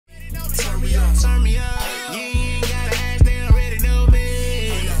turn me up. You ain't gotta ask, they already know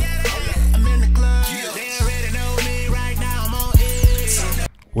me. I'm in the club, they already know me. Right now I'm on it.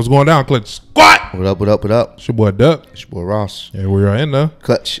 What's going down, Clutch Squad? What up, what up, what up? It's your boy Duck. It's your boy Ross. Yeah, we are in the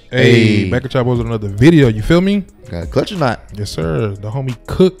Clutch. Hey, back at y'all boys with another video. You feel me? Got a clutch or not? Yes, sir. The homie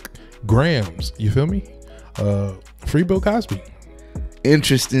Cook Grams. You feel me? Free Bill Cosby.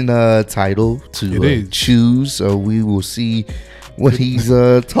 Interesting title to is. choose. So we will see what he's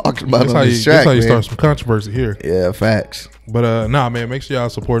talking about on this track. That's how you man. start some controversy here. Yeah, facts. But nah, man, make sure y'all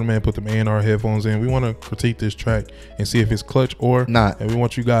support him, man. Put them A&R headphones in. We want to critique this track and see if it's clutch or not. And we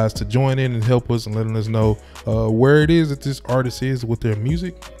want you guys to join in and help us and letting us know where it is that this artist is with their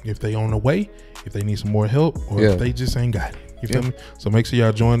music. If they on the way, if they need some more help, or if they just ain't got it. You feel me? So make sure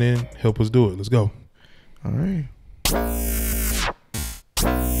y'all join in. Help us do it. Let's go. All right.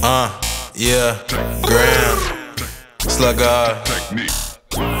 Yeah, Graham, Slugger, Tek-Neek.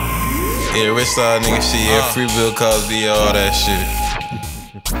 yeah, rich side nigga shit, yeah, free Bill Cosby, all that shit.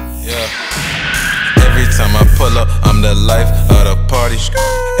 Yeah. Every time I pull up, I'm the life of the party.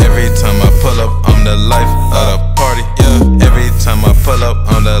 Every time I pull up, I'm the life of the party. Yeah. Every time I pull up,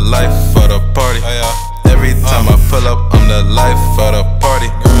 I'm the life of the party. Every time I pull up, I'm the life of the party.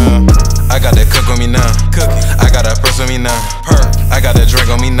 I got that cook on me now. I got that purse on me now. I got that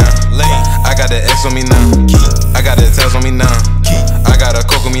drink on me now. I got that X on me now. I got that tails on me now. I got a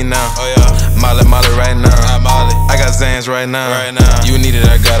coke on me now. Molly right now. I got Zans right now. You need it,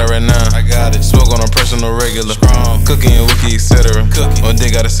 I got it right now. I got it. Smoke on a personal regular. Cooking and wiki, etc. One day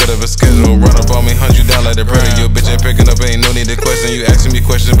gotta set up a schedule. Run up on me, hunt you down like the predator. Your bitch ain't picking up, ain't no need to question. You asking me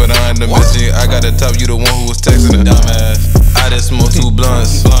questions, but I ain't the message. I got the top, you the one who was texting it. Dumbass. I just smoke 2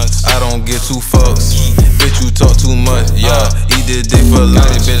 blunts. I don't get 2 fucks. Bitch, you talk too much. Yeah, eat this dick for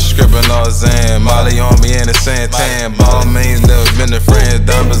lunch. Bitch, scribbling all Zan. Molly on me in the sand tan. Ball mains never been a friend.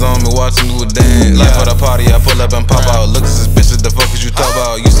 Diamonds on me watching me with dance. Life of the party, I pull up and pop out. Look suspicious, the fuck is you talk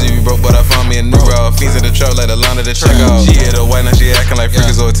about? Used to be broke, but I found me a new route. Fiends in the trap like the line of the checkout. She hit a white, now she acting like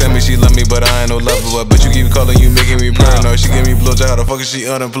freakers. Or tell me she love me, but I ain't no lover. But you keep calling, you making me paranoid. She give me blowjob, how the fuck is she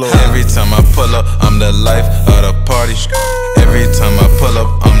unemployed? Every time I pull up, I'm the life of the party. Every time I pull up,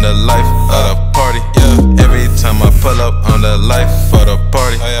 I'm the life of the party. Every time I pull up, I'm the life of the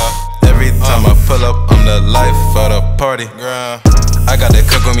party. Every time I pull up, I'm the life of the party. I got that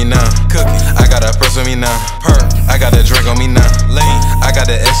cook on me now. I got that purse on me now. I got that drink on me now. I got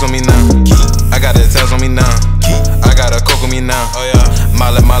that X on me now. I got that tails on me now. I got a coke on me now.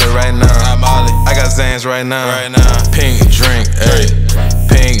 Molly right now. I got Zans right now. Pink drink, ayy.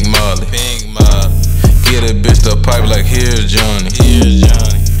 Pink Molly. Get a bitch the pipe like here's Johnny.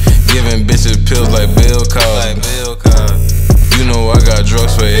 Giving bitches pills like Bill Cosby. You know I got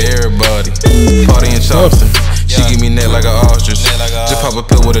drugs for everybody. Party in Charleston. She give me neck like an ostrich. Just pop a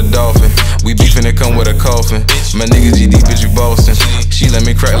pill with a dolphin. We beefin' it come with a coffin. My nigga GD, bitch, you Boston. She let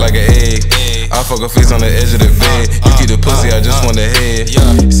me crack like an egg. I fuck her face on the edge of the bed. You keep the pussy, I just want the head.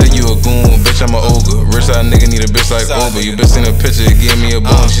 Say you a goon, bitch, I'm a ogre. Rich side nigga need a bitch like Uber. You bitch in a picture, give me a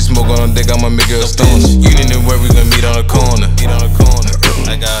bone. She smoke on a dick, I'ma make her a stone. You need to where we gon' meet on the corner.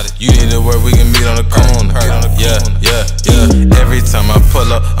 I got it. You need to where we can meet on the corner. Yeah. Every time I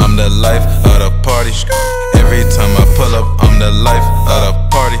pull up, I'm the life of the party. Every time I pull up, I'm the life of the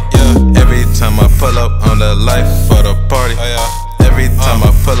party. Every time I pull up, I'm the life of the party. Every time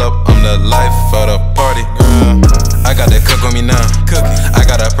I pull up, I'm the life of the party. I got that cook on me now. I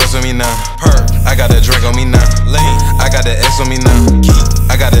got that purse on me now. I got that drink on me now. I got that X on me now.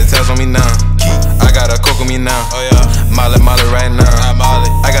 I got that tails on me now. I got a coke on me now. Molly right now.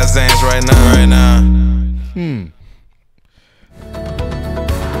 I got Zans right now.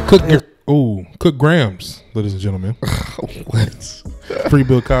 Cook Grams, ladies and gentlemen. What? Free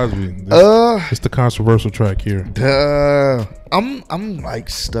Bill Cosby. It's the controversial track here. I'm like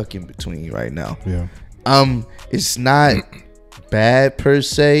stuck in between right now. Yeah. It's not bad per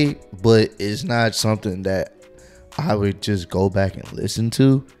se, but it's not something that I would just go back and listen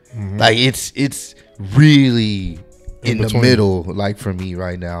to. Like it's really in the middle, like for me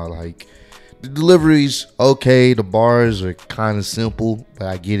right now. Like the delivery's okay, the bars are kind of simple, but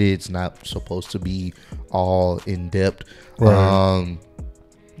I get it. It's not supposed to be all in depth. Right.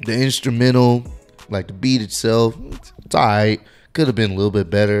 The instrumental, like the beat itself, it's alright. Could have been a little bit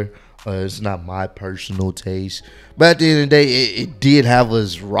better. It's not my personal taste, but at the end of the day, it did have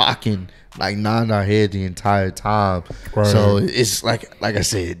us rocking, like nodding our head the entire time. Right. So it's like I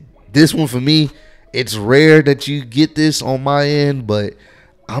said, this one for me, it's rare that you get this on my end, but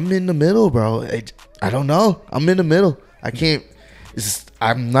I'm in the middle, bro. I don't know. I'm in the middle. I can't.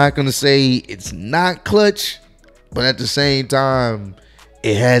 I'm not gonna say it's not clutch, but at the same time,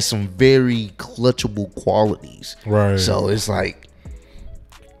 it has some very clutchable qualities. Right. So it's like,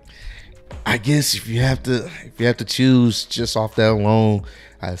 I guess if you have to choose just off that alone,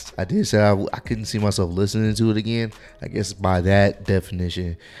 I did say I couldn't see myself listening to it again. I guess by that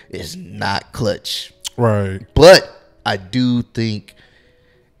definition, it's not clutch. Right. But I do think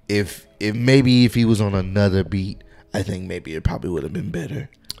if he was on another beat, I think maybe it probably would have been better.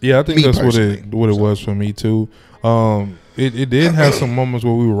 Yeah, I think Me that's personally. what it was for me too. It did have some moments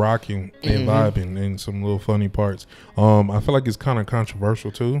where we were rocking and vibing and some little funny parts. I feel like it's kind of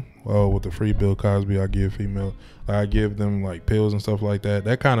controversial too. With the free Bill Cosby, I give them like pills and stuff like that.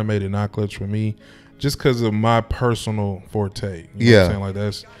 That kind of made it not clutch for me, just because of my personal forte. You know what I'm saying? Like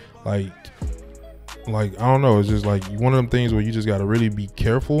that's like I don't know. It's just like one of them things where you just got to really be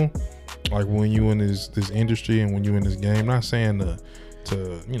careful. Like when you in this industry and when you in this game. Not saying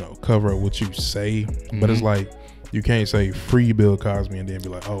to cover up what you say, but it's like you can't say free Bill Cosby and then be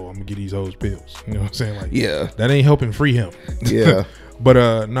like, oh, I'm gonna get these hoes pills. You know what I'm saying? Like, yeah, that ain't helping free him. Yeah.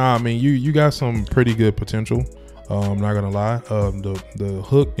 But nah, I mean, you got some pretty good potential. I'm not gonna lie. The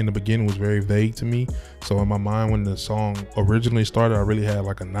hook in the beginning was very vague to me. So in my mind, when the song originally started, I really had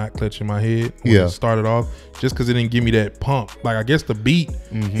like a not clutch in my head when it started off, just because it didn't give me that pump. Like I guess the beat,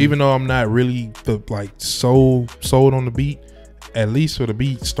 even though I'm not really sold on the beat, at least for the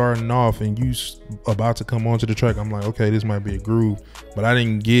beat starting off and you about to come onto the track, I'm like, okay, this might be a groove, but I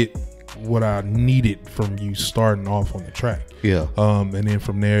didn't get what I needed from you starting off on the track. Yeah. And then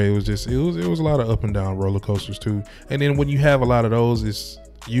from there, it was a lot of up and down roller coasters too. And then when you have a lot of those, it's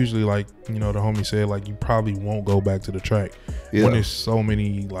usually like, the homie said, like you probably won't go back to the track when there's so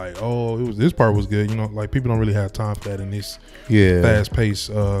many like, oh, this part was good. Like people don't really have time for that in this fast paced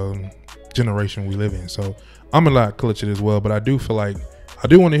generation we live in. So I'm a lot clutch it as well, but I do feel like I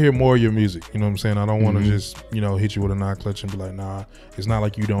do want to hear more of your music. You know what I'm saying? I don't want to just, hit you with a non-clutch and be like, nah, it's not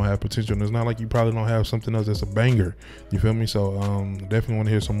like you don't have potential. And it's not like you probably don't have something else that's a banger. You feel me? So definitely want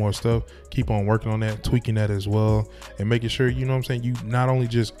to hear some more stuff. Keep on working on that, tweaking that as well, and making sure, you know what I'm saying, you not only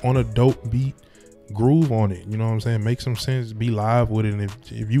just on a dope beat, groove on it. You know what I'm saying? Make some sense, be live with it. And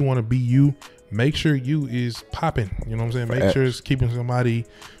if you want to be you, make sure you is popping. You know what I'm saying? Make sure it's keeping somebody.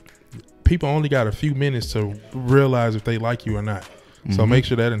 People only got a few minutes to realize if they like you or not. So make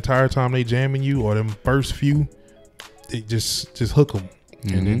sure that entire time they jamming you or them first few, it just hook them,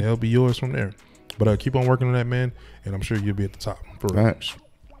 and then they'll be yours from there. But keep on working on that, man, and I'm sure you'll be at the top. For real.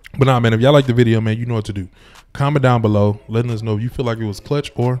 But nah, man, if y'all like the video, man, you know what to do. Comment down below, letting us know if you feel like it was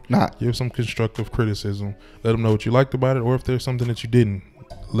clutch or not. Give some constructive criticism. Let them know what you liked about it, or if there's something that you didn't.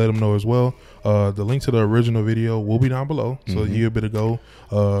 Let them know as well. The link to the original video will be down below, so you better go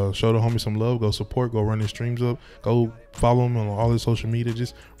show the homie some love, go support, go run his streams up, go follow him on all his social media,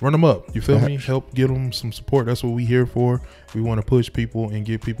 just run them up. You feel me? Help get them some support. That's what we here for. We want to push people and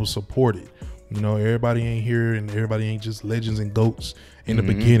get people supported. Everybody ain't here and everybody ain't just legends and goats in the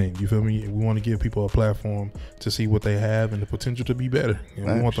beginning. You feel me? We want to give people a platform to see what they have and the potential to be better. And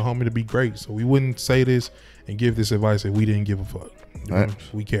we want the homie to be great. So we wouldn't say this and give this advice if we didn't give a fuck.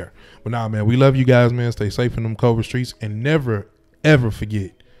 We care. But nah, man, we love you guys, man. Stay safe in them Culver streets and never, ever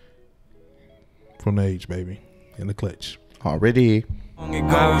forget from the H, baby, in the clutch. Already. It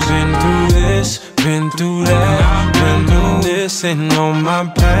goes into this, been through that, reminiscing on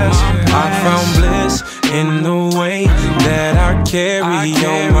my past. I found bliss in the way that I carry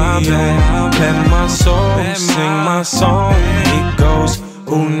on my back. Let my soul sing my song. It goes,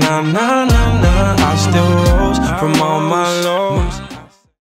 ooh, na na na na. I still rose from all my lows.